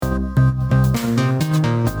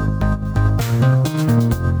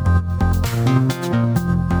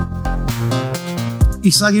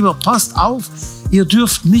ich sage immer, passt auf, ihr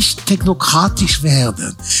dürft nicht technokratisch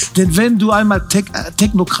werden. Denn wenn du einmal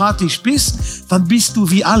technokratisch bist, dann bist du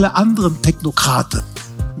wie alle anderen Technokraten.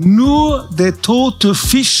 Nur der tote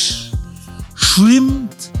Fisch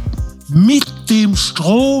schwimmt mit dem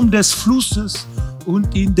Strom des Flusses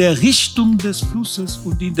und in der Richtung des Flusses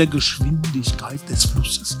und in der Geschwindigkeit des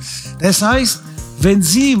Flusses. Das heißt, wenn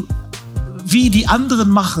Sie wie die anderen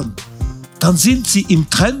machen, dann sind Sie im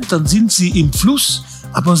Trend, dann sind Sie im Fluss,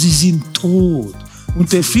 aber Sie sind tot.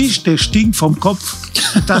 Und der Fisch, der stinkt vom Kopf.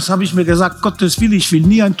 Das habe ich mir gesagt, Gottes Willen, ich will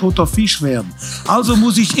nie ein toter Fisch werden. Also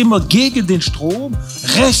muss ich immer gegen den Strom,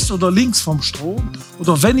 rechts oder links vom Strom.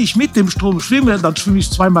 Oder wenn ich mit dem Strom schwimme, dann schwimme ich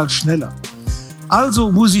zweimal schneller.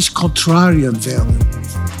 Also muss ich contrarian werden.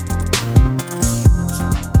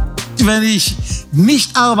 Wenn ich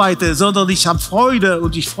nicht arbeite, sondern ich habe Freude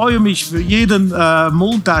und ich freue mich für jeden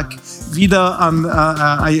Montag wieder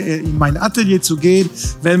in mein Atelier zu gehen.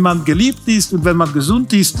 Wenn man geliebt ist und wenn man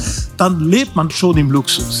gesund ist, dann lebt man schon im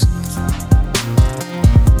Luxus.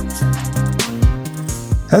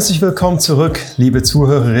 Herzlich willkommen zurück, liebe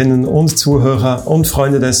Zuhörerinnen und Zuhörer und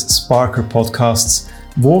Freunde des Sparker Podcasts,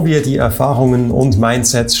 wo wir die Erfahrungen und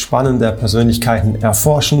Mindsets spannender Persönlichkeiten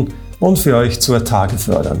erforschen und für euch zutage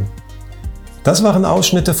fördern. Das waren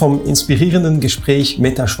Ausschnitte vom inspirierenden Gespräch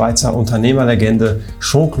mit der Schweizer Unternehmerlegende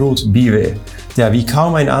Jean-Claude Bivet, der wie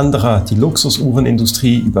kaum ein anderer die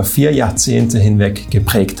Luxusuhrenindustrie über 4 Jahrzehnte hinweg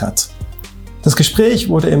geprägt hat. Das Gespräch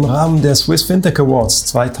wurde im Rahmen der Swiss Fintech Awards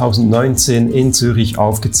 2019 in Zürich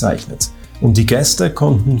aufgezeichnet und die Gäste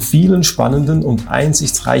konnten vielen spannenden und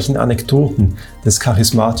einsichtsreichen Anekdoten des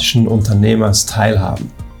charismatischen Unternehmers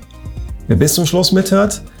teilhaben. Wer bis zum Schluss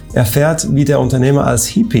mithört, erfährt, wie der Unternehmer als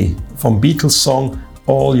Hippie vom Beatles-Song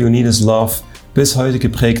All You Need Is Love bis heute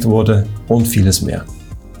geprägt wurde und vieles mehr.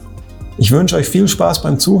 Ich wünsche euch viel Spaß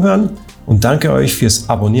beim Zuhören und danke euch fürs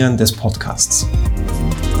Abonnieren des Podcasts.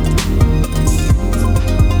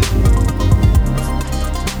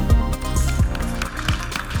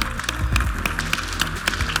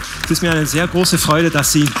 Es ist mir eine sehr große Freude,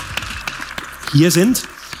 dass Sie hier sind.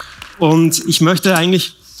 Und ich möchte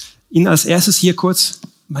eigentlich Ihnen als erstes hier kurz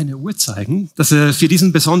meine Uhr zeigen. Für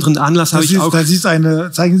diesen besonderen Anlass habe ich auch... Das ist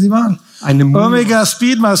eine, zeigen Sie mal. Eine Omega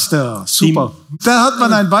Speedmaster. Super. Da hat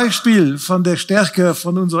man ein Beispiel von der Stärke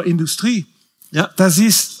von unserer Industrie. Ja. Das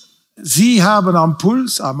ist, Sie haben am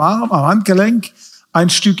Puls, am Arm, am Handgelenk ein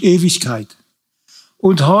Stück Ewigkeit.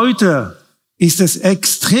 Und heute ist es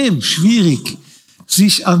extrem schwierig,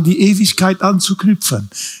 sich an die Ewigkeit anzuknüpfen.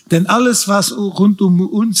 Denn alles, was rund um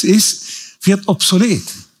uns ist, wird obsolet.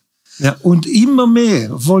 Ja. Und immer mehr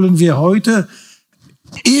wollen wir heute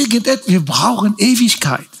wir brauchen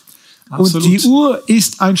Ewigkeit. Absolut. Und die Uhr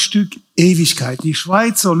ist ein Stück Ewigkeit. Die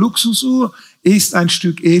Schweizer Luxusuhr ist ein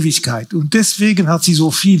Stück Ewigkeit. Und deswegen hat sie so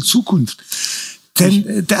viel Zukunft.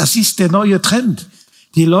 Denn das ist der neue Trend.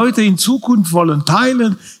 Die Leute in Zukunft wollen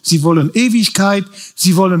teilen, sie wollen Ewigkeit,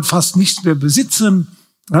 sie wollen fast nichts mehr besitzen.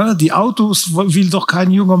 Ja, die Autos will doch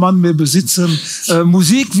kein junger Mann mehr besitzen.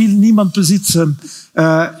 Musik will niemand besitzen.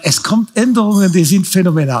 Es kommt Änderungen, die sind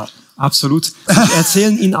phänomenal. Absolut. Ich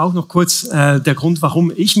erzähle Ihnen auch noch kurz der Grund,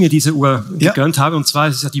 warum ich mir diese Uhr gegönnt habe. Und zwar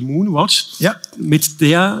ist es ja die Moonwatch. Ja. Mit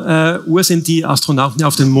der Uhr sind die Astronauten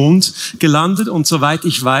auf den Mond gelandet. Und soweit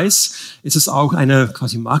ich weiß, ist es auch eine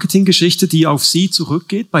quasi Marketinggeschichte, die auf Sie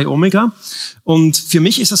zurückgeht bei Omega. Und für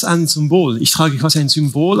mich ist das ein Symbol. Ich trage quasi ein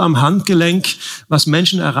Symbol am Handgelenk, was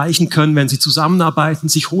Menschen erreichen können, wenn sie zusammenarbeiten,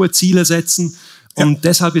 sich hohe Ziele setzen. Und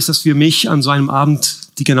deshalb ist das für mich an so einem Abend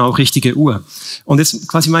die genau richtige Uhr. Und jetzt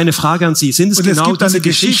quasi meine Frage an Sie. Sind es genau diese Geschichten? Es gibt eine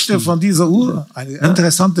Geschichte von dieser Uhr, eine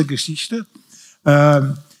interessante Geschichte.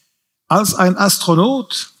 Als ein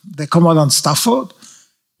Astronaut, der Kommandant Stafford,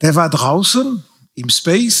 der war draußen im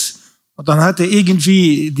Space und dann hat er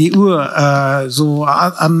irgendwie die Uhr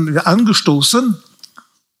angestoßen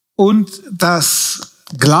und das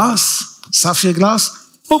Glas, Saphirglas,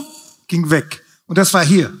 ging weg. Und das war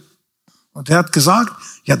hier. Und er hat gesagt,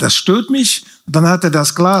 ja, das stört mich. Und dann hat er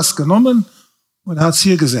das Glas genommen und hat es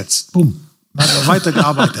hier gesetzt. Bumm. Dann hat er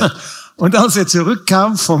weitergearbeitet. Und als er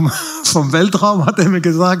zurückkam vom Weltraum, hat er mir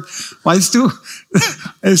gesagt, weißt du,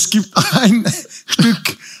 es gibt ein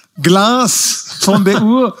Stück Glas von der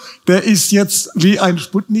Uhr, der ist jetzt wie ein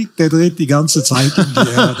Sputnik, der dreht die ganze Zeit um die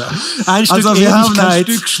Erde. Also wir haben ein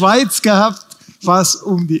Stück Schweiz gehabt, was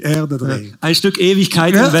um die Erde dreht. Ein Stück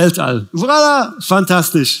Ewigkeit im Weltall. Voilà.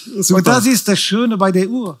 Fantastisch. Super. Und das ist das Schöne bei der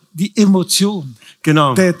Uhr. Die Emotion.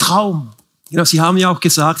 Genau. Der Traum. Genau, Sie haben ja auch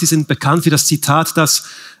gesagt, Sie sind bekannt für das Zitat, dass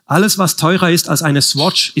alles, was teurer ist als eine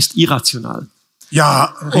Swatch, ist irrational.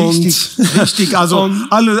 Ja, richtig. Also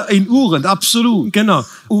alle in Uhren, absolut. Genau.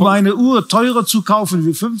 Um eine Uhr teurer zu kaufen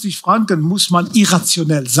wie 50 Franken, muss man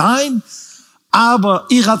irrationell sein. Aber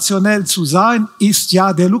irrationell zu sein, ist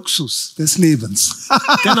ja der Luxus des Lebens.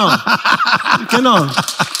 Genau.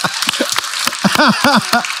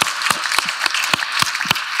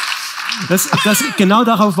 Genau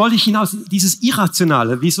darauf wollte ich hinaus, dieses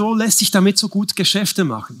Irrationale. Wieso lässt sich damit so gut Geschäfte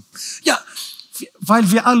machen? Ja,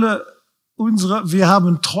 weil wir alle wir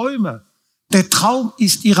haben Träume. Der Traum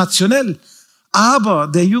ist irrationell. Aber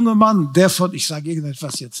der junge Mann, der von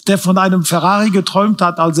einem Ferrari geträumt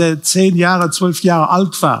hat, als er 10 Jahre, 12 Jahre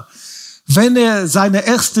alt war, wenn er seine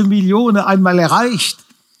erste Million einmal erreicht,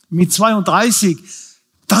 mit 32,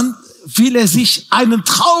 dann will er sich einen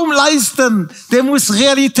Traum leisten, der muss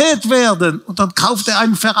Realität werden. Und dann kauft er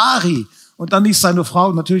einen Ferrari. Und dann ist seine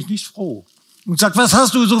Frau natürlich nicht froh. Und sagt, was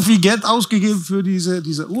hast du so viel Geld ausgegeben für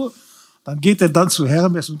diese Uhr? Dann geht er dann zu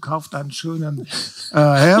Hermes und kauft einen schönen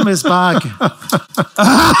Hermes-Bag.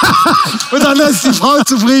 Und dann ist die Frau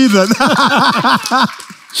zufrieden.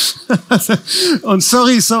 Und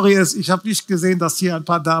sorry, ich habe nicht gesehen, dass hier ein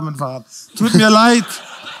paar Damen waren. Tut mir leid.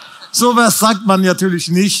 Sowas sagt man natürlich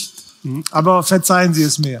nicht. Aber verzeihen Sie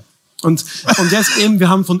es mir. Und jetzt eben, wir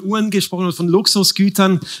haben von Uhren gesprochen, von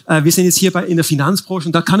Luxusgütern. Wir sind jetzt hier in der Finanzbranche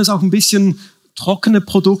und da kann es auch ein bisschen trockene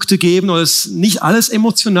Produkte geben oder es ist nicht alles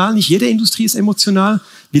emotional, nicht jede Industrie ist emotional.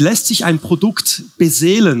 Wie lässt sich ein Produkt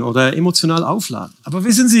beseelen oder emotional aufladen? Aber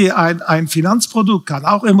wissen Sie, ein Finanzprodukt kann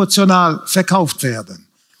auch emotional verkauft werden.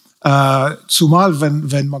 Zumal,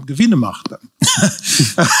 wenn man Gewinne macht.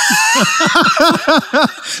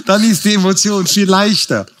 Dann ist die Emotion viel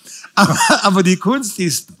leichter. Aber die Kunst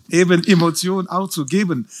ist eben, Emotionen auch zu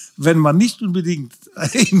geben, wenn man nicht unbedingt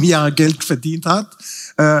im Jahr Geld verdient hat.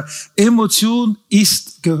 Emotion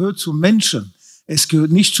gehört zum Menschen. Es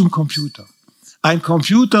gehört nicht zum Computer. Ein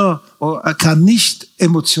Computer kann nicht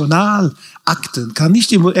emotional akten,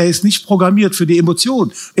 er ist nicht programmiert für die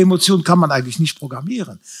Emotion. Emotion kann man eigentlich nicht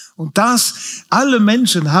programmieren. Und alle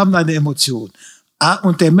Menschen haben eine Emotion.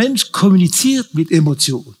 Und der Mensch kommuniziert mit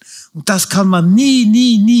Emotionen. Und das kann man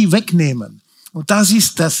nie wegnehmen. Und das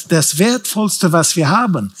ist das Wertvollste, was wir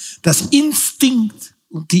haben. Das Instinkt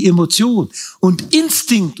und die Emotion. Und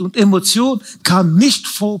Instinkt und Emotion kann nicht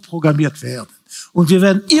vorprogrammiert werden. Und wir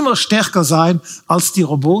werden immer stärker sein als die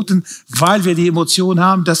Roboten, weil wir die Emotion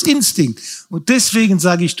haben, das Instinkt. Und deswegen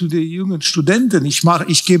sage ich zu den jungen Studenten, ich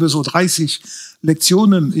gebe so 30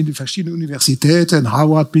 Lektionen in den verschiedenen Universitäten,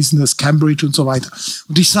 Harvard Business, Cambridge und so weiter.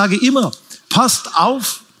 Und ich sage immer, passt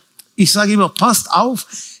auf,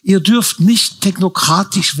 ihr dürft nicht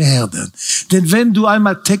technokratisch werden. Denn wenn du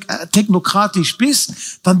einmal technokratisch bist,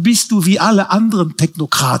 dann bist du wie alle anderen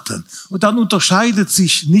Technokraten. Und dann unterscheidet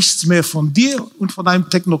sich nichts mehr von dir und von einem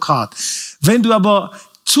Technokrat. Wenn du aber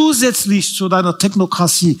zusätzlich zu deiner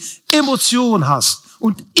Technokratie Emotion hast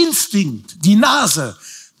und Instinkt, die Nase,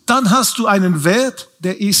 dann hast du einen Wert,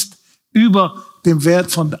 der ist über dem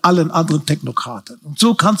Wert von allen anderen Technokraten. Und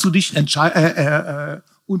so kannst du dich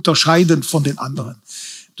unterscheiden von den anderen.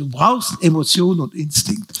 Du brauchst Emotion und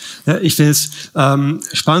Instinkt. Ja, ich finde es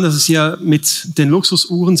spannend, dass es ja mit den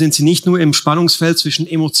Luxusuhren sind sie nicht nur im Spannungsfeld zwischen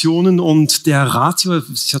Emotionen und der Ratio, das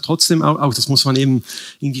ist ja trotzdem auch das muss man eben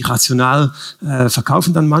irgendwie rational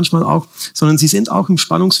verkaufen dann manchmal auch, sondern sie sind auch im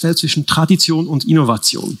Spannungsfeld zwischen Tradition und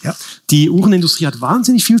Innovation. Ja. Die Uhrenindustrie hat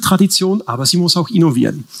wahnsinnig viel Tradition, aber sie muss auch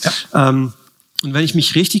innovieren. Ja. Und wenn ich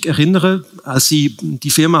mich richtig erinnere, als sie die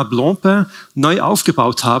Firma Blancpain neu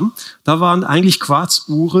aufgebaut haben, da waren eigentlich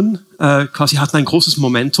Quarzuhren, quasi hatten ein großes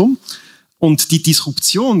Momentum. Und die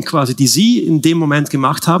Disruption quasi, die sie in dem Moment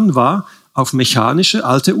gemacht haben, war, auf mechanische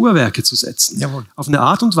alte Uhrwerke zu setzen. Jawohl. Auf eine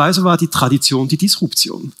Art und Weise war die Tradition die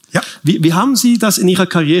Disruption. Ja. Wie haben Sie das in Ihrer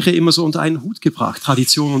Karriere immer so unter einen Hut gebracht,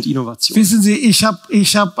 Tradition und Innovation? Wissen Sie, ich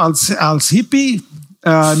hab als Hippie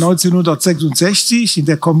 1966 in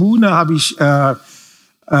der Kommune habe ich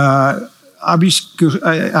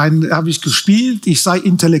gespielt, ich sei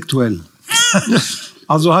intellektuell.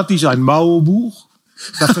 Also hatte ich ein Mao-Buch,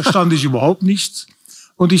 da verstand ich überhaupt nichts.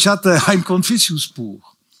 Und ich hatte ein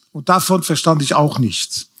Confucius-Buch und davon verstand ich auch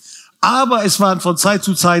nichts. Aber es war von Zeit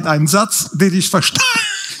zu Zeit ein Satz, den ich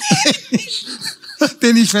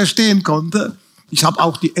verstehen konnte. Ich habe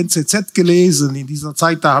auch die NZZ gelesen. In dieser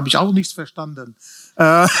Zeit, da habe ich auch nichts verstanden.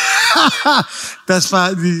 Das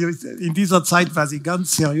war, in dieser Zeit war sie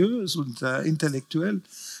ganz seriös und intellektuell.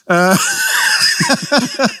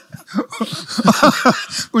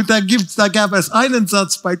 Und da gab es einen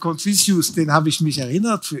Satz bei Confucius, den habe ich mich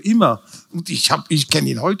erinnert für immer. Und ich kenne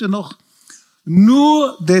ihn heute noch.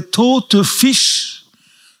 Nur der tote Fisch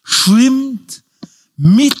schwimmt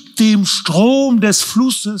mit dem Strom des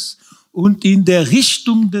Flusses und in der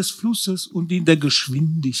Richtung des Flusses und in der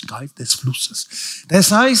Geschwindigkeit des Flusses.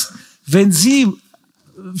 Das heißt, wenn Sie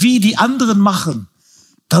wie die anderen machen,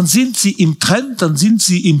 dann sind Sie im Trend, dann sind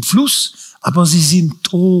Sie im Fluss, aber Sie sind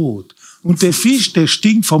tot. Und der Fisch, der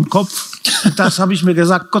stinkt vom Kopf. Und das habe ich mir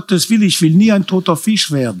gesagt, Gottes Willen, ich will nie ein toter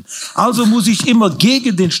Fisch werden. Also muss ich immer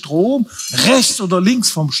gegen den Strom, rechts oder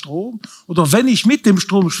links vom Strom. Oder wenn ich mit dem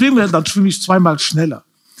Strom schwimme, dann schwimme ich zweimal schneller.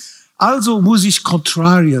 Also muss ich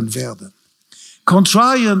Contrarian werden.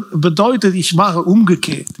 Contrarian bedeutet, ich mache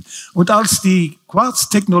umgekehrt. Und als die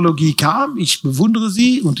Quarz-Technologie kam, ich bewundere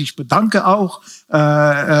sie und ich bedanke auch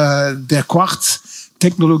der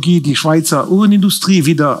Quarz-Technologie, die Schweizer Uhrenindustrie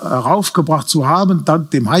wieder raufgebracht zu haben, dank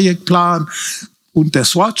dem Hayek-Plan und der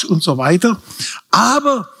Swatch und so weiter.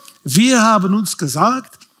 Aber wir haben uns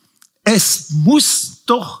gesagt, es muss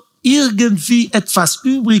doch irgendwie etwas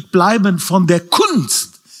übrig bleiben von der Kunst.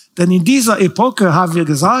 Denn in dieser Epoche haben wir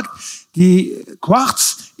gesagt, die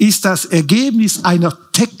Quarz ist das Ergebnis einer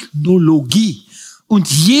Technologie.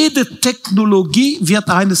 Und jede Technologie wird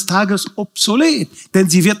eines Tages obsolet, denn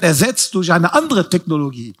sie wird ersetzt durch eine andere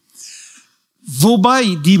Technologie.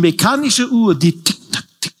 Wobei die mechanische Uhr, die Tick-Tack,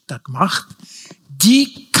 Tick-Tack macht,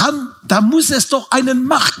 da muss es doch einen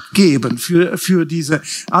Markt geben für diese.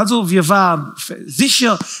 Also wir waren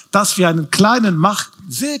sicher, dass wir einen kleinen Markt,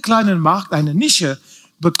 sehr kleinen Markt, eine Nische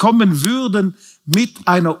bekommen würden mit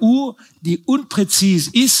einer Uhr, die unpräzis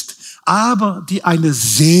ist, aber die eine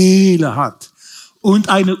Seele hat. Und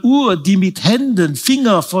eine Uhr, die mit Händen,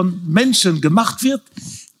 Finger von Menschen gemacht wird,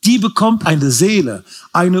 die bekommt eine Seele.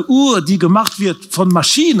 Eine Uhr, die gemacht wird von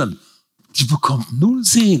Maschinen, die bekommt null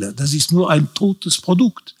Seele. Das ist nur ein totes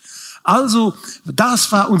Produkt. Also,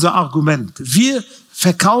 das war unser Argument. Wir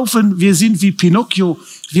verkaufen, wir sind wie Pinocchio,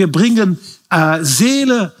 wir bringen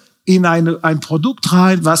Seele in ein Produkt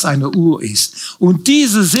rein, was eine Uhr ist. Und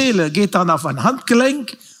diese Seele geht dann auf ein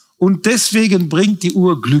Handgelenk und deswegen bringt die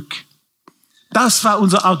Uhr Glück. Das war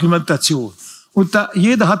unsere Argumentation. Und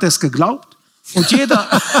jeder hat es geglaubt und jeder,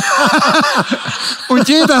 und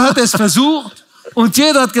jeder hat es versucht und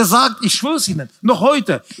jeder hat gesagt, ich schwör's Ihnen, noch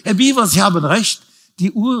heute, Herr Biewer, Sie haben recht,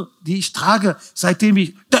 die Uhr, die ich trage,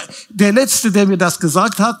 seitdem der Letzte, der mir das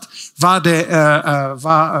gesagt hat,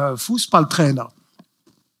 war Fußballtrainer.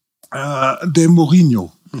 Der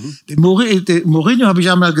Mourinho. Der Mourinho habe ich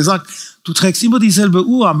einmal gesagt, du trägst immer dieselbe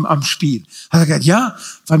Uhr am Spiel. Hat er gesagt, ja,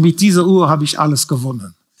 weil mit dieser Uhr habe ich alles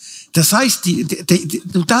gewonnen. Das heißt,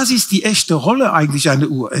 das ist die echte Rolle eigentlich eine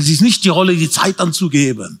Uhr. Es ist nicht die Rolle, die Zeit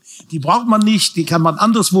anzugeben. Die braucht man nicht, die kann man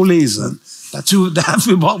anderswo lesen.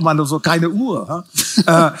 Dafür braucht man also keine Uhr.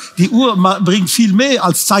 Die Uhr bringt viel mehr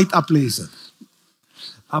als Zeit ablesen.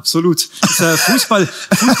 Absolut. Fußball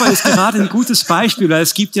ist gerade ein gutes Beispiel, weil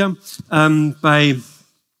es gibt ja bei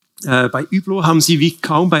Hublot haben sie wie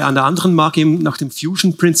kaum bei einer anderen Marke eben nach dem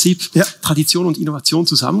Fusion-Prinzip Tradition und Innovation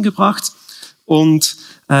zusammengebracht. Und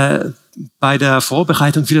bei der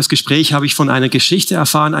Vorbereitung für das Gespräch habe ich von einer Geschichte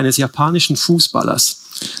erfahren eines japanischen Fußballers,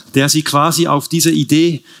 der sie quasi auf diese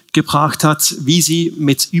Idee gebracht hat, wie sie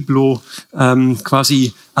mit Hublot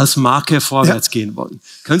quasi als Marke vorwärts gehen wollen.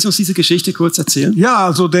 Können Sie uns diese Geschichte kurz erzählen? Ja,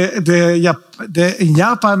 also der in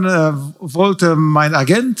Japan wollte mein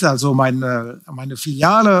Agent, also meine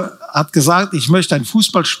Filiale, hat gesagt, ich möchte einen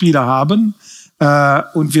Fußballspieler haben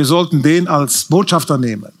und wir sollten den als Botschafter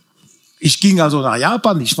nehmen. Ich ging also nach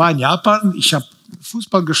Japan, ich war in Japan, ich habe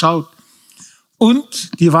Fußball geschaut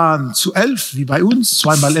und die waren zu 11, wie bei uns,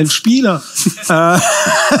 2x11 Spieler,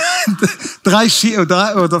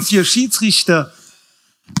 3 oder 4 Schiedsrichter,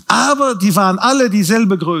 aber die waren alle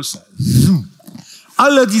dieselbe Größe,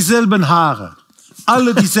 alle dieselben Haare,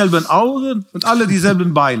 alle dieselben Augen und alle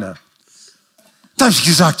dieselben Beine. Da habe ich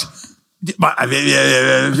gesagt, wie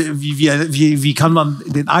kann man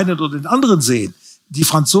den einen oder den anderen sehen? Die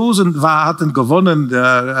Franzosen hatten gewonnen,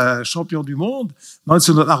 der Champion du Monde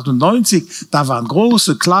 1998. Da waren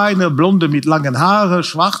große, kleine, blonde mit langen Haaren,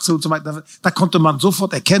 schwarze und so weiter. Da konnte man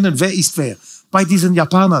sofort erkennen, wer ist wer. Bei diesen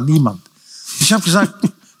Japanern niemand. Ich habe gesagt,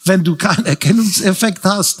 wenn du keinen Erkennungseffekt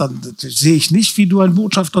hast, dann sehe ich nicht, wie du einen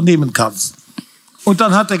Botschafter nehmen kannst. Und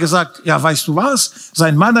dann hat er gesagt, ja, weißt du was?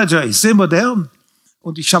 Sein Manager ist sehr modern.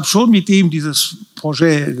 Und ich habe schon mit ihm dieses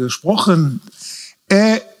Projekt gesprochen.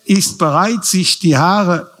 Er ist bereit, sich die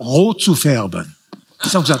Haare rot zu färben.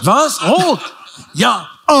 Ich habe gesagt, was? Rot? Ja.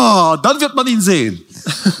 Oh, dann wird man ihn sehen.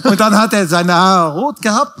 Und dann hat er seine Haare rot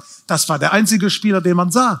gehabt. Das war der einzige Spieler, den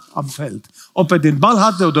man sah am Feld. Ob er den Ball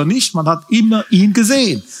hatte oder nicht, man hat immer ihn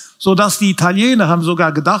gesehen. Sodass die Italiener haben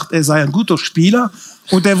sogar gedacht, er sei ein guter Spieler.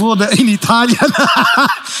 Und er wurde in Italien,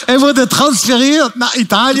 er wurde transferiert nach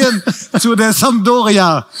Italien zu der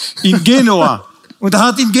Sampdoria in Genua. Und er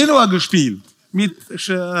hat in Genua gespielt. Mit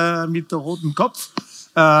rotem Kopf.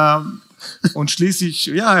 Und schließlich,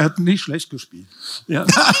 ja, er hat nicht schlecht gespielt. Ja.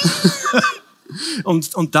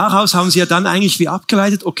 Und daraus haben Sie ja dann eigentlich wie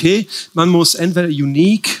abgeleitet, okay, man muss entweder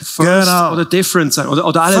unique, first oder different sein. Oder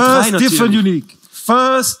alle drei natürlich. Different, unique.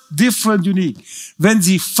 First, different, unique. Wenn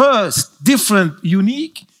Sie first, different,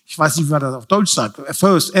 unique, ich weiß nicht, wie man das auf Deutsch sagt,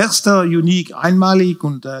 first, erster, unique, einmalig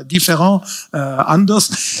und different,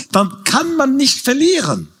 anders, dann kann man nicht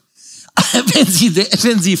verlieren.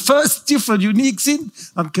 Wenn Sie first, different, unique sind,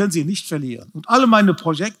 dann können Sie nicht verlieren. Und alle meine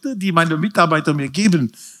Projekte, die meine Mitarbeiter mir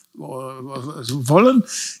geben wollen,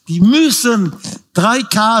 die müssen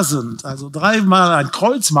 3K sind, also 3-mal ein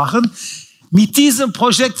Kreuz machen. Mit diesem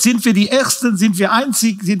Projekt sind wir die Ersten, sind wir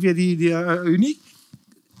einzig, sind wir die unique.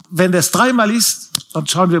 Wenn das 3-mal ist, dann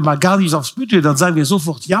schauen wir mal gar nicht aufs Budget, dann sagen wir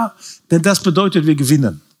sofort ja, denn das bedeutet, wir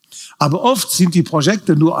gewinnen. Aber oft sind die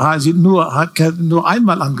Projekte nur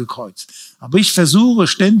einmal angekreuzt. Aber ich versuche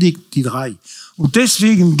ständig die 3. Und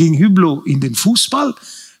deswegen ging Hublot in den Fußball.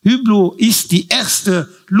 Hublot ist die erste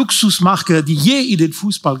Luxusmarke, die je in den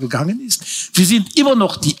Fußball gegangen ist. Wir sind immer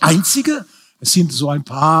noch die einzige. Es sind so ein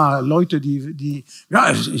paar Leute, ich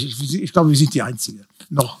glaube, wir sind die einzige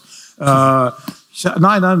noch.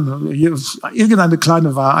 Irgendeine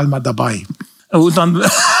Kleine war einmal dabei. Und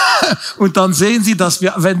dann sehen Sie, dass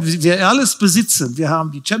wenn wir alles besitzen, wir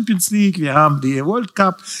haben die Champions League, wir haben die World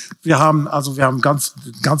Cup, wir haben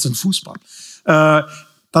ganzen Fußball,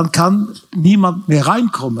 dann kann niemand mehr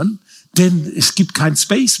reinkommen, denn es gibt kein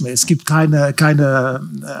Space mehr, es gibt keine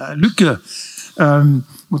Lücke. Und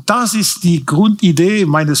das ist die Grundidee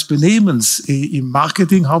meines Benehmens im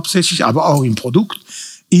Marketing hauptsächlich, aber auch im Produkt.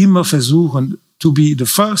 Immer versuchen, to be the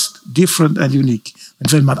first, different and unique.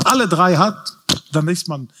 Und wenn man alle 3 hat, dann ist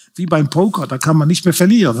man wie beim Poker, da kann man nicht mehr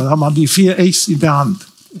verlieren. Dann hat man die 4 Aces in der Hand.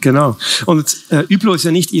 Genau. Und Hublot ist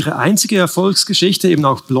ja nicht Ihre einzige Erfolgsgeschichte. Eben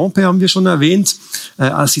auch Blancpain haben wir schon erwähnt.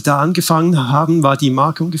 Als Sie da angefangen haben, war die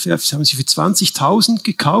Marke ungefähr, haben Sie für 20.000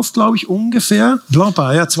 gekauft, glaube ich, ungefähr.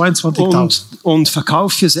 Blancpain, ja, 22.000. Und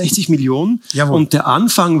verkauft für 60 Millionen. Jawohl. Und der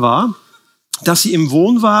Anfang war, dass Sie im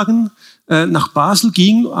Wohnwagen nach Basel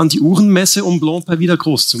gingen, an die Uhrenmesse, um Blancpain wieder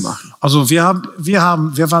groß zu machen. Also wir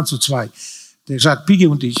waren zu 2. Der Jacques Piguet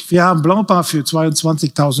und ich. Wir haben Blancpain für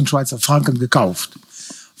 22.000 Schweizer Franken gekauft.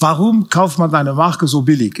 Warum kauft man eine Marke so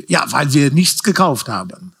billig? Ja, weil wir nichts gekauft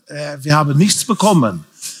haben. Wir haben nichts bekommen.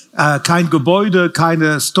 Kein Gebäude,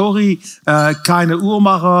 keine Story, keine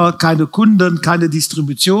Uhrmacher, keine Kunden, keine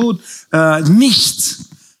Distribution, nichts.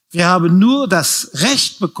 Wir haben nur das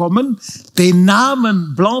Recht bekommen, den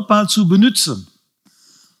Namen Blancpain zu benutzen.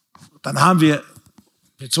 Dann haben wir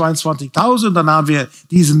für 22.000, dann haben wir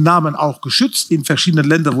diesen Namen auch geschützt in verschiedenen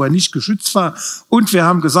Ländern, wo er nicht geschützt war. Und wir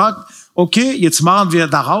haben gesagt, okay, jetzt machen wir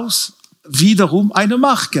daraus wiederum eine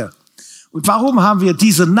Marke. Und warum haben wir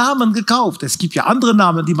diesen Namen gekauft? Es gibt ja andere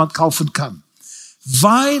Namen, die man kaufen kann.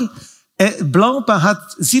 Weil Blancpain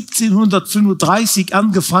hat 1735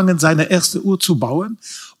 angefangen, seine erste Uhr zu bauen.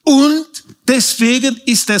 Und deswegen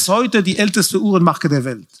ist es heute die älteste Uhrenmarke der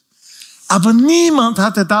Welt. Aber niemand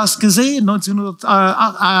hatte das gesehen,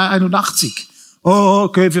 1981. Oh,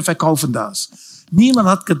 okay, wir verkaufen das. Niemand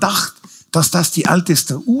hat gedacht, dass das die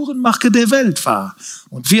älteste Uhrenmarke der Welt war.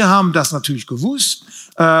 Und wir haben das natürlich gewusst.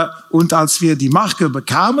 Und als wir die Marke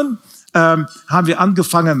bekamen, haben wir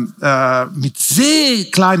angefangen mit sehr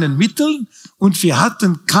kleinen Mitteln. Und wir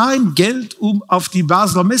hatten kein Geld, um auf die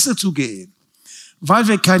Basler Messe zu gehen. Weil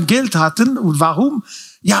wir kein Geld hatten. Und warum?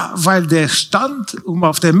 Ja, weil der Stand, um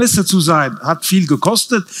auf der Messe zu sein, hat viel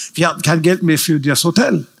gekostet. Wir hatten kein Geld mehr für das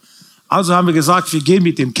Hotel. Also haben wir gesagt, wir gehen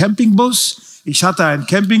mit dem Campingbus. Ich hatte einen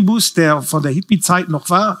Campingbus, der von der Hippie-Zeit noch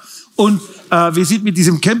war. Und wir sind mit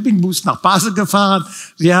diesem Campingbus nach Basel gefahren.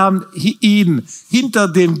 Wir haben ihn hinter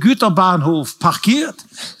dem Güterbahnhof parkiert.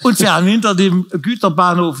 Und wir haben hinter dem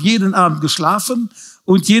Güterbahnhof jeden Abend geschlafen.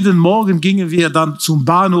 Und jeden Morgen gingen wir dann zum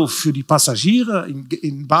Bahnhof für die Passagiere.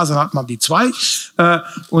 In Basel hat man die 2.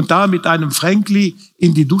 Und da mit einem Fränkli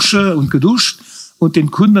in die Dusche und geduscht. Und den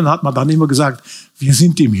Kunden hat man dann immer gesagt, wir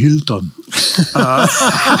sind im Hilton.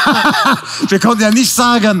 Wir konnten ja nicht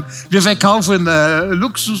sagen, wir verkaufen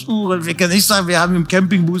Luxusuhren. Wir können nicht sagen, wir haben im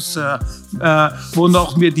Campingbus, wo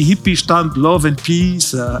noch mir die Hippie stand, Love and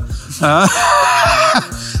Peace.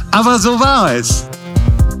 Aber so war es.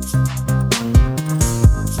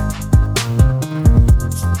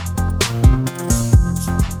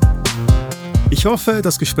 Ich hoffe,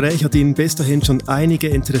 das Gespräch hat Ihnen bis dahin schon einige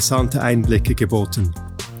interessante Einblicke geboten.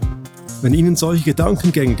 Wenn Ihnen solche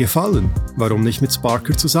Gedankengänge gefallen, warum nicht mit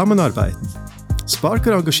Sparker zusammenarbeiten?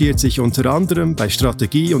 Sparker engagiert sich unter anderem bei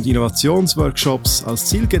Strategie- und Innovationsworkshops als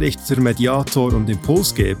zielgerichteter Mediator und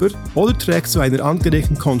Impulsgeber oder trägt zu einer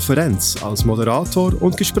angelegten Konferenz als Moderator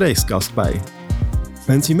und Gesprächsgast bei.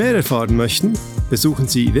 Wenn Sie mehr erfahren möchten, besuchen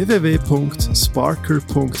Sie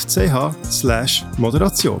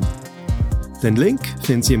www.sparker.ch/Moderation. Den Link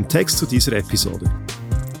finden Sie im Text zu dieser Episode.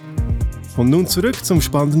 Und nun zurück zum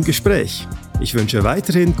spannenden Gespräch. Ich wünsche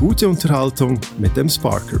weiterhin gute Unterhaltung mit dem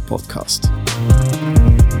Sparker Podcast.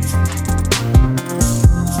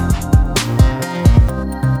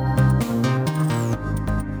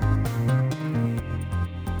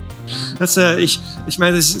 Ich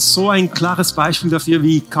meine, das ist so ein klares Beispiel dafür,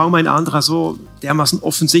 wie kaum ein anderer so dermaßen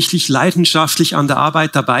offensichtlich leidenschaftlich an der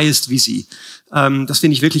Arbeit dabei ist wie Sie. Das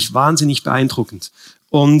finde ich wirklich wahnsinnig beeindruckend.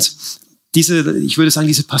 Und ich würde sagen,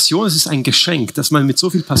 diese Passion, es ist ein Geschenk, dass man mit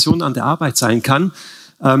so viel Passion an der Arbeit sein kann.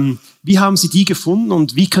 Wie haben Sie die gefunden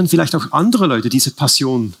und wie können vielleicht auch andere Leute diese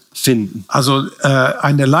Passion finden? Also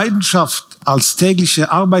eine Leidenschaft als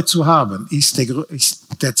tägliche Arbeit zu haben, ist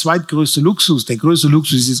der zweitgrößte Luxus. Der größte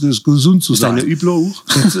Luxus ist gesund zu sein. Ist eine Übler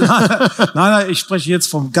Nein, ich spreche jetzt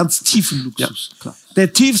vom ganz tiefen Luxus. Ja, klar.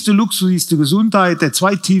 Der tiefste Luxus ist die Gesundheit. Der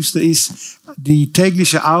zweittiefste ist die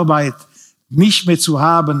tägliche Arbeit nicht mehr zu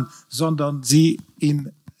haben, sondern sie in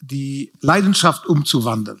die Leidenschaft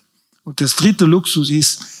umzuwandeln. Und das dritte Luxus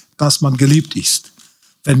ist, dass man geliebt ist.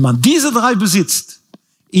 Wenn man diese drei besitzt,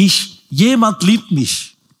 jemand liebt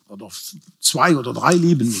mich, oder 2 oder 3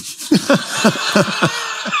 lieben mich.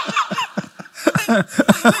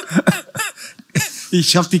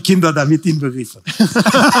 Ich habe die Kinder damit inbegriffen.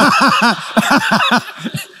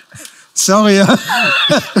 Sorry.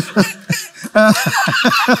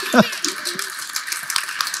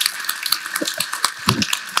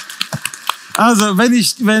 Also wenn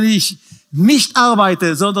ich nicht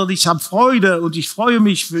arbeite, sondern ich habe Freude und ich freue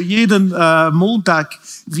mich für jeden Montag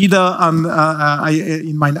wieder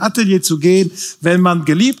in mein Atelier zu gehen. Wenn man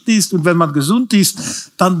geliebt ist und wenn man gesund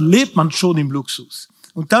ist, dann lebt man schon im Luxus.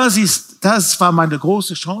 Und das war meine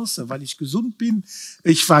große Chance, weil ich gesund bin,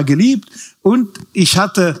 ich war geliebt und ich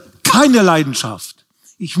hatte keine Leidenschaft.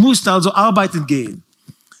 Ich musste also arbeiten gehen.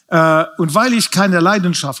 Und weil ich keine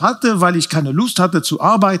Leidenschaft hatte, weil ich keine Lust hatte zu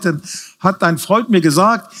arbeiten, hat ein Freund mir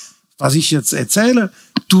gesagt, was ich jetzt erzähle,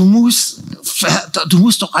 du musst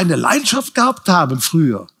doch eine Leidenschaft gehabt haben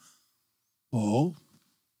früher. Oh,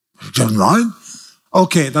 ja, nein.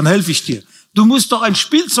 Okay, dann helfe ich dir. Du musst doch ein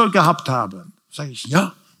Spielzeug gehabt haben. Sag ich,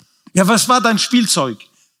 ja. Ja, was war dein Spielzeug?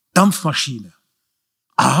 Dampfmaschine.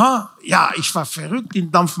 Aha, ja, ich war verrückt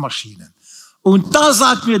in Dampfmaschinen. Und da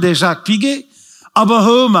sagt mir der Jacques Piguet, aber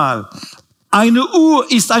hör mal, eine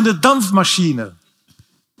Uhr ist eine Dampfmaschine.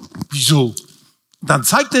 Wieso? Dann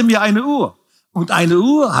zeigt er mir eine Uhr. Und eine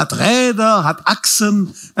Uhr hat Räder, hat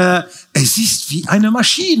Achsen. Es ist wie eine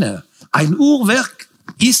Maschine. Ein Uhrwerk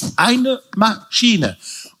ist eine Maschine.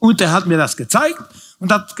 Und er hat mir das gezeigt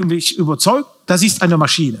und hat mich überzeugt, das ist eine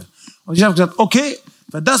Maschine. Und ich habe gesagt, okay,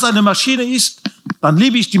 wenn das eine Maschine ist, dann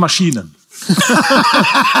liebe ich die Maschinen.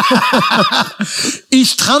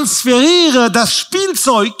 Ich transferiere das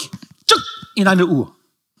Spielzeug in eine Uhr.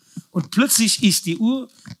 Und plötzlich ist die Uhr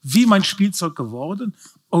wie mein Spielzeug geworden.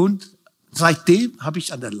 Und seitdem habe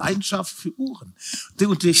ich eine Leidenschaft für Uhren.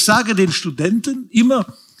 Und ich sage den Studenten immer,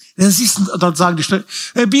 dann sagen die Studenten,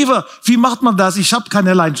 Herr Beaver, wie macht man das? Ich habe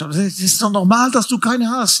keine Leidenschaft. Es ist doch normal, dass du keine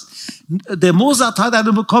hast. Der Mozart hat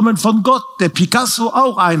eine bekommen von Gott, der Picasso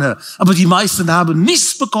auch eine. Aber die meisten haben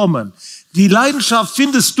nichts bekommen. Die Leidenschaft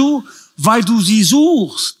findest du, weil du sie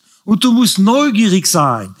suchst. Und du musst neugierig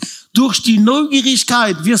sein. Durch die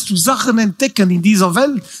Neugierigkeit wirst du Sachen entdecken in dieser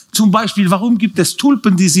Welt. Zum Beispiel, warum gibt es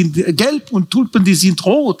Tulpen, die sind gelb und Tulpen, die sind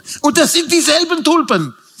rot? Und das sind dieselben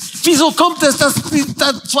Tulpen. Wieso kommt es, dass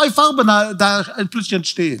da 2 Farben da plötzlich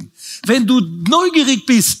entstehen? Wenn du neugierig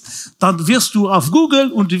bist, dann wirst du auf Google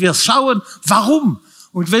und du wirst schauen, warum.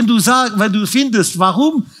 Und wenn du findest,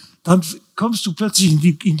 warum, dann kommst du plötzlich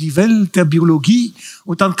in die Welt der Biologie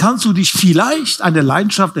und dann kannst du dich vielleicht eine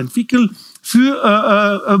Leidenschaft entwickeln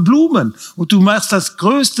für Blumen. Und du machst das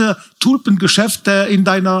größte Tulpengeschäft in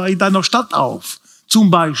deiner Stadt auf, zum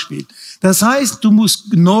Beispiel. Das heißt, du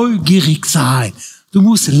musst neugierig sein. Du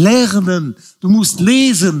musst lernen, du musst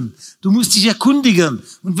lesen, du musst dich erkundigen.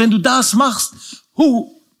 Und wenn du das machst,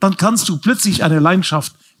 dann kannst du plötzlich eine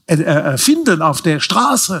Leidenschaft finden auf der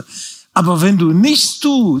Straße. Aber wenn du nichts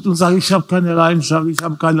tust und sagst, ich habe keine Leidenschaft,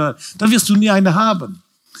 dann wirst du nie eine haben.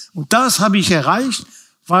 Und das habe ich erreicht,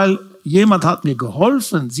 weil jemand hat mir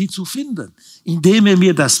geholfen, sie zu finden, indem er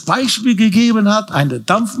mir das Beispiel gegeben hat, eine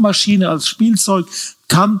Dampfmaschine als Spielzeug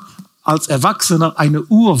kann als Erwachsener eine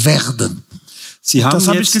Uhr werden. Das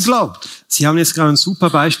habe ich geglaubt. Sie haben jetzt gerade ein super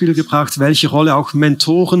Beispiel gebracht, welche Rolle auch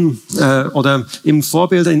Mentoren oder eben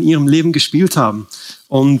Vorbilder in Ihrem Leben gespielt haben.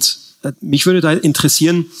 Und mich würde da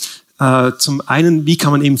interessieren, zum einen, wie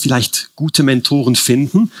kann man eben vielleicht gute Mentoren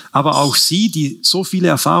finden, aber auch Sie, die so viele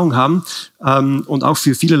Erfahrung haben und auch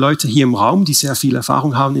für viele Leute hier im Raum, die sehr viel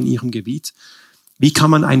Erfahrung haben in ihrem Gebiet, wie kann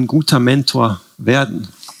man ein guter Mentor werden?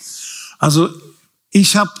 Also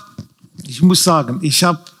ich muss sagen, ich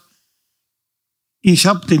habe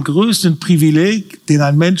den größten Privileg, den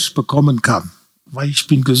ein Mensch bekommen kann. Weil ich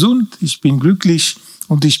bin gesund, ich bin glücklich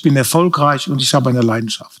und ich bin erfolgreich und ich habe eine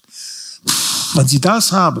Leidenschaft. Wenn Sie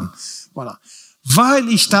das haben, voilà. Weil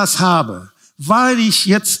ich das habe, weil ich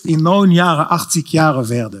jetzt in 9 Jahren 80 Jahre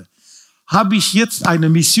werde, habe ich jetzt eine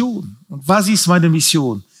Mission. Und was ist meine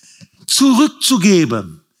Mission?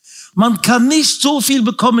 Zurückzugeben. Man kann nicht so viel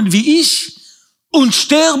bekommen wie ich und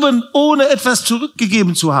sterben, ohne etwas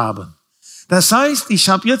zurückgegeben zu haben. Das heißt, ich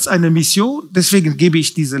habe jetzt eine Mission, deswegen gebe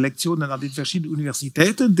ich diese Lektionen an den verschiedenen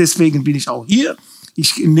Universitäten, deswegen bin ich auch hier.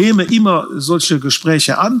 Ich nehme immer solche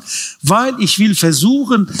Gespräche an, weil ich will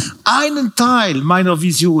versuchen, einen Teil meiner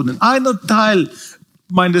Visionen, einen Teil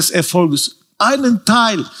meines Erfolges, einen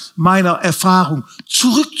Teil meiner Erfahrung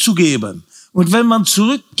zurückzugeben. Und wenn man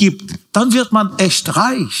zurückgibt, dann wird man echt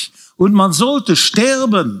reich. Und man sollte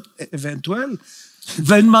sterben, eventuell,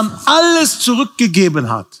 wenn man alles zurückgegeben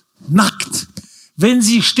hat. Nackt. Wenn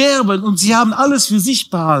Sie sterben und Sie haben alles für sich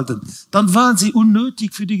behalten, dann waren Sie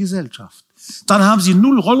unnötig für die Gesellschaft. Dann haben Sie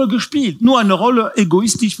 0 Rolle gespielt, nur eine Rolle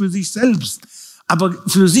egoistisch für sich selbst. Aber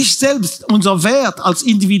für sich selbst, unser Wert als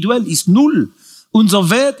individuell ist 0. Unser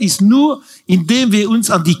Wert ist nur, indem wir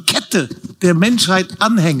uns an die Kette der Menschheit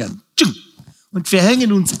anhängen. Und wir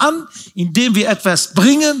hängen uns an, indem wir etwas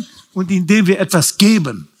bringen und indem wir etwas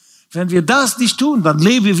geben. Wenn wir das nicht tun, dann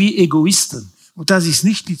leben wir wie Egoisten. Und das ist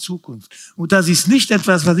nicht die Zukunft. Und das ist nicht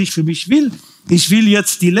etwas, was ich für mich will. Ich will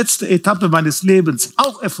jetzt die letzte Etappe meines Lebens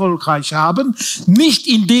auch erfolgreich haben. Nicht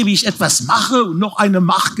indem ich etwas mache und noch eine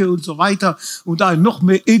Marke und so weiter und ein noch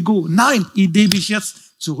mehr Ego. Nein, indem ich jetzt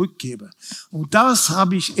zurückgebe. Und das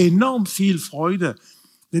habe ich enorm viel Freude.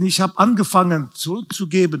 Denn ich habe angefangen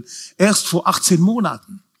zurückzugeben erst vor 18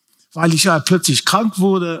 Monaten. Weil ich ja plötzlich krank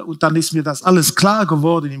wurde und dann ist mir das alles klar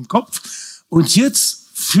geworden im Kopf. Und jetzt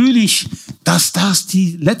fühle ich, dass das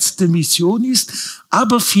die letzte Mission ist,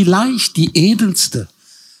 aber vielleicht die edelste.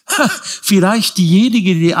 Vielleicht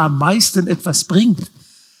diejenige, die am meisten etwas bringt.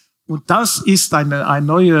 Und das ist ein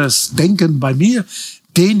neues Denken bei mir,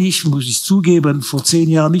 den ich, muss ich zugeben, vor 10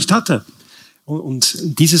 Jahren nicht hatte. Und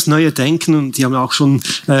dieses neue Denken, und die haben auch schon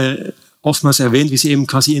oftmals erwähnt, wie Sie eben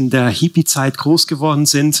quasi in der Hippie-Zeit groß geworden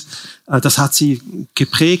sind, das hat Sie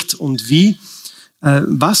geprägt. Und wie?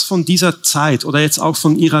 Was von dieser Zeit oder jetzt auch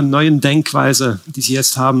von Ihrer neuen Denkweise, die Sie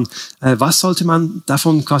jetzt haben, was sollte man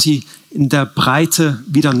davon quasi in der Breite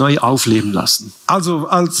wieder neu aufleben lassen? Also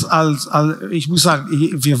ich muss sagen,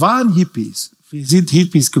 wir waren Hippies. Wir sind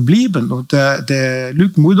Hippies geblieben und der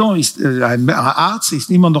Luc Moudon ist ein Arzt,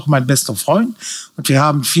 ist immer noch mein bester Freund und wir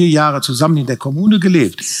haben 4 Jahre zusammen in der Kommune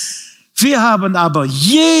gelebt. Wir haben aber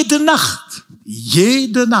jede Nacht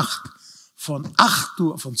von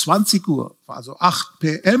 20 Uhr, also 8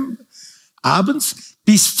 p.m. abends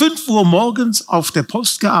bis 5 Uhr morgens auf der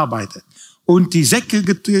Post gearbeitet und die Säcke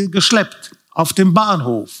geschleppt auf dem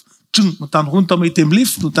Bahnhof. Und dann runter mit dem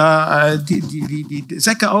Lift und da die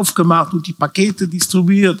Säcke aufgemacht und die Pakete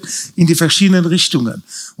distribuiert in die verschiedenen Richtungen.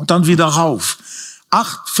 Und dann wieder rauf.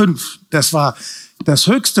 8,5, das war das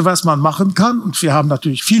Höchste, was man machen kann. Und wir haben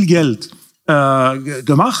natürlich viel Geld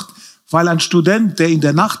gemacht. Weil ein Student, der in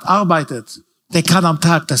der Nacht arbeitet, der kann am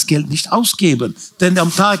Tag das Geld nicht ausgeben. Denn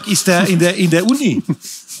am Tag ist er in der Uni.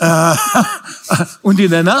 Und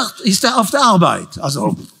in der Nacht ist er auf der Arbeit.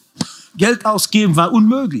 Also Geld ausgeben war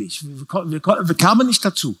unmöglich. Wir kamen nicht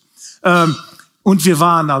dazu. Und wir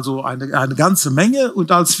waren also eine ganze Menge.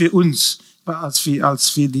 Und als wir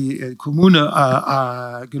die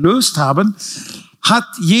Kommune gelöst haben, hat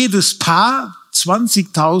jedes Paar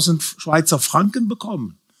 20.000 Schweizer Franken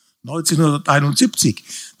bekommen. 1971.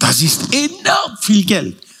 Das ist enorm viel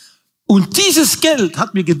Geld. Und dieses Geld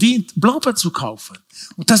hat mir gedient, Blaubeer zu kaufen.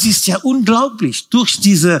 Und das ist ja unglaublich. Durch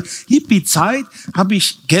diese Hippie-Zeit habe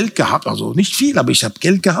ich Geld gehabt, also nicht viel, aber ich habe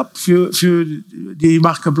Geld gehabt, für die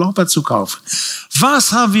Marke Blaubeer zu kaufen.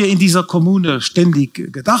 Was haben wir in dieser Kommune ständig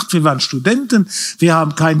gedacht? Wir waren Studenten, wir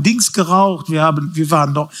haben kein Dings geraucht, wir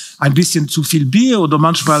waren noch ein bisschen zu viel Bier oder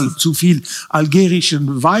manchmal zu viel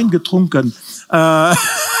algerischen Wein getrunken.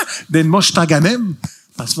 Den Mostaganem.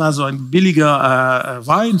 Das war so ein billiger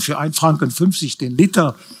Wein für 1,50 Franken den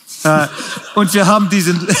Liter. Und wir haben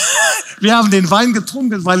den Wein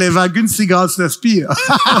getrunken, weil er war günstiger als das Bier.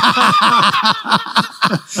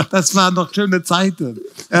 Das waren noch schöne Zeiten.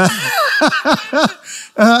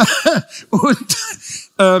 Und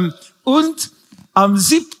am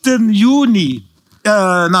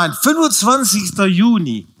 25.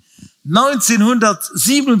 Juni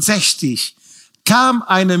 1967 kam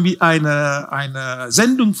eine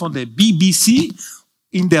Sendung von der BBC,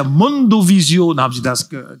 in der Mondovision haben sie das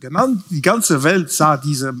genannt. Die ganze Welt sah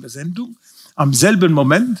diese Sendung am selben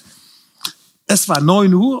Moment. Es war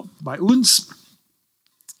 9 Uhr bei uns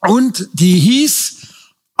und die hieß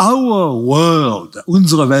Our World,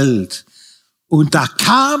 unsere Welt. Und da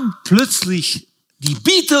kam plötzlich die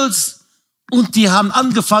Beatles und die haben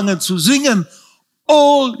angefangen zu singen,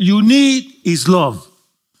 All you need is love.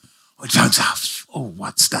 Und wir haben gesagt, oh,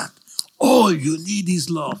 what's that? All you need is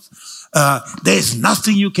love. There's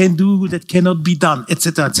nothing you can do that cannot be done,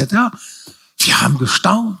 etc., etc. Wir haben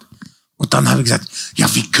gestaunt. Und dann haben wir gesagt,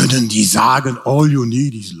 ja, wie können die sagen, all you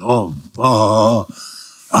need is love? Wir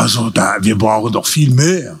brauchen doch viel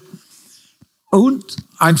mehr. Und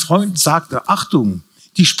ein Freund sagte, Achtung,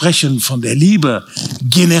 die sprechen von der Liebe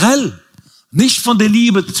generell, nicht von der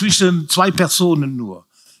Liebe zwischen 2 Personen nur.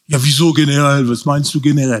 Ja, wieso generell? Was meinst du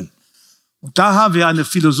generell? Und da haben wir eine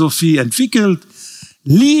Philosophie entwickelt.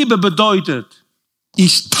 Liebe bedeutet,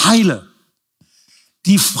 ich teile.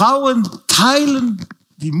 Die Frauen teilen,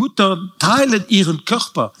 die Mutter teilen ihren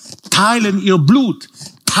Körper, teilen ihr Blut,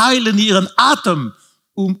 teilen ihren Atem,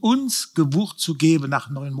 um uns Geburt zu geben nach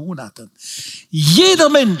 9 Monaten. Jeder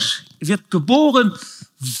Mensch wird geboren,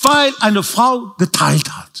 weil eine Frau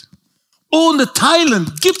geteilt hat. Ohne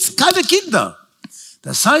Teilen gibt's keine Kinder.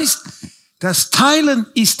 Das heißt, das Teilen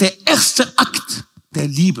ist der erste Akt der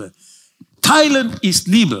Liebe. Teilen ist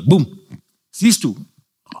Liebe. Bumm. Siehst du?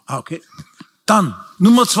 Okay. Dann,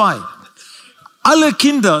 Nummer 2. Alle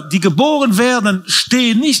Kinder, die geboren werden,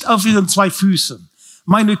 stehen nicht auf ihren 2 Füßen.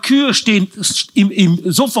 Meine Kühe stehen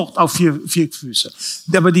sofort auf 4 Füße.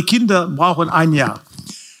 Aber die Kinder brauchen 1 Jahr.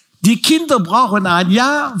 Die Kinder brauchen 1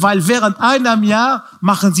 Jahr, weil während einem Jahr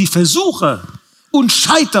machen sie Versuche und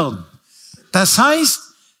scheitern. Das heißt,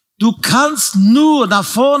 du kannst nur nach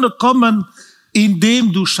vorne kommen,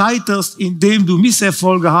 indem du scheiterst, indem du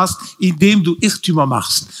Misserfolge hast, indem du Irrtümer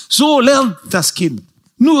machst. So lernt das Kind.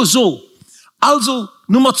 Nur so. Also,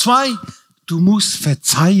 Nummer 2, du musst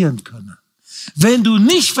verzeihen können. Wenn du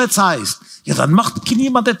nicht verzeihst, ja, dann macht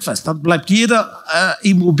niemand etwas. Dann bleibt jeder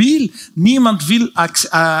immobil. Niemand will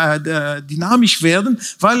dynamisch werden,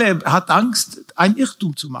 weil er hat Angst, ein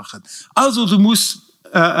Irrtum zu machen. Also, du musst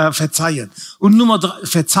verzeihen. Und Nummer 3,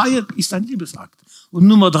 verzeihen ist ein Liebesakt. Und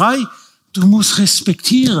Nummer 3, du musst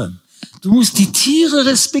respektieren. Du musst die Tiere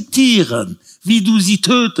respektieren, wie du sie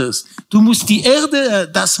tötest. Du musst die Erde,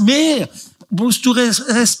 das Meer, musst du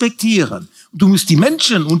respektieren. Du musst die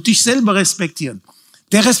Menschen und dich selber respektieren.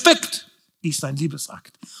 Der Respekt ist ein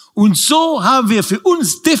Liebesakt. Und so haben wir für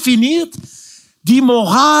uns definiert, die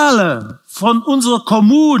Morale von unserer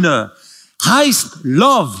Kommune heißt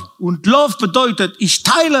Love. Und Love bedeutet, ich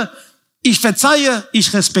teile, ich verzeihe,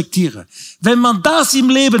 ich respektiere. Wenn man das im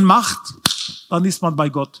Leben macht, dann ist man bei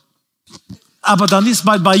Gott. Aber dann ist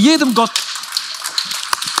man bei jedem Gott.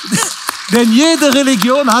 Denn jede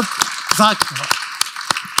Religion sagt.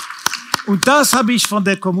 Und das habe ich von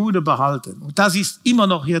der Kommune behalten. Und das ist immer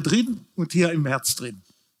noch hier drin und hier im Herz drin.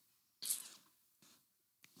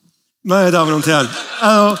 Meine Damen und Herren,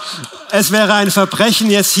 also es wäre ein Verbrechen,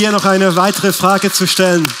 jetzt hier noch eine weitere Frage zu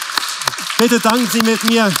stellen. Bitte danken Sie mit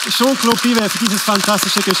mir Jean-Claude Bivet für dieses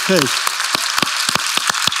fantastische Gespräch.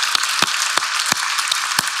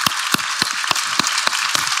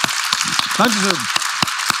 Dankeschön.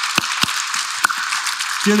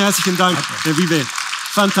 Vielen herzlichen Dank, Herr Bivet.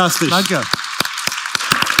 Fantastisch. Danke.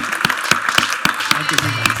 Danke.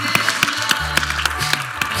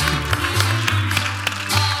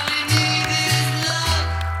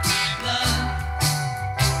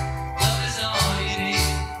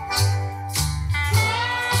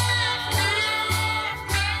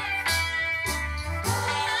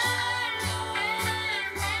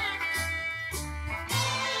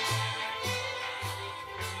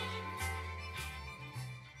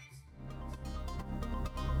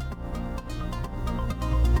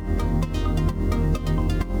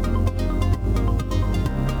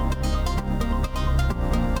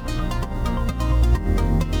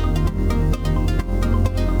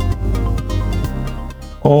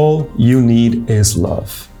 All you need is love.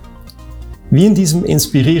 Wie in diesem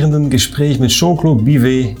inspirierenden Gespräch mit Jean-Claude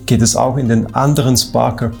Bivet geht es auch in den anderen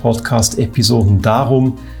Sparker Podcast-Episoden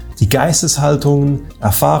darum, die Geisteshaltungen,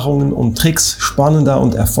 Erfahrungen und Tricks spannender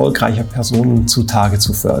und erfolgreicher Personen zutage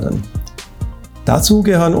zu fördern. Dazu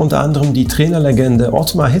gehören unter anderem die Trainerlegende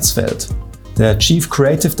Ottmar Hitzfeld, der Chief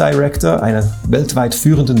Creative Director einer weltweit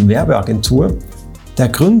führenden Werbeagentur, der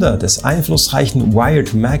Gründer des einflussreichen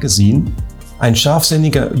Wired Magazine, ein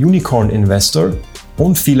scharfsinniger Unicorn-Investor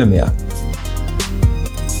und viele mehr.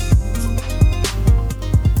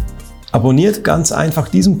 Abonniert ganz einfach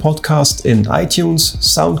diesen Podcast in iTunes,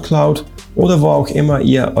 Soundcloud oder wo auch immer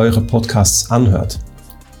ihr eure Podcasts anhört.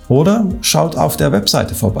 Oder schaut auf der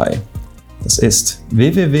Webseite vorbei. Das ist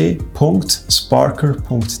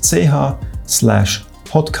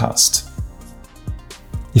www.sparker.ch/podcast.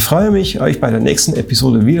 Ich freue mich, euch bei der nächsten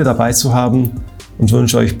Episode wieder dabei zu haben und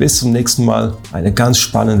wünsche euch bis zum nächsten Mal eine ganz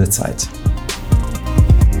spannende Zeit.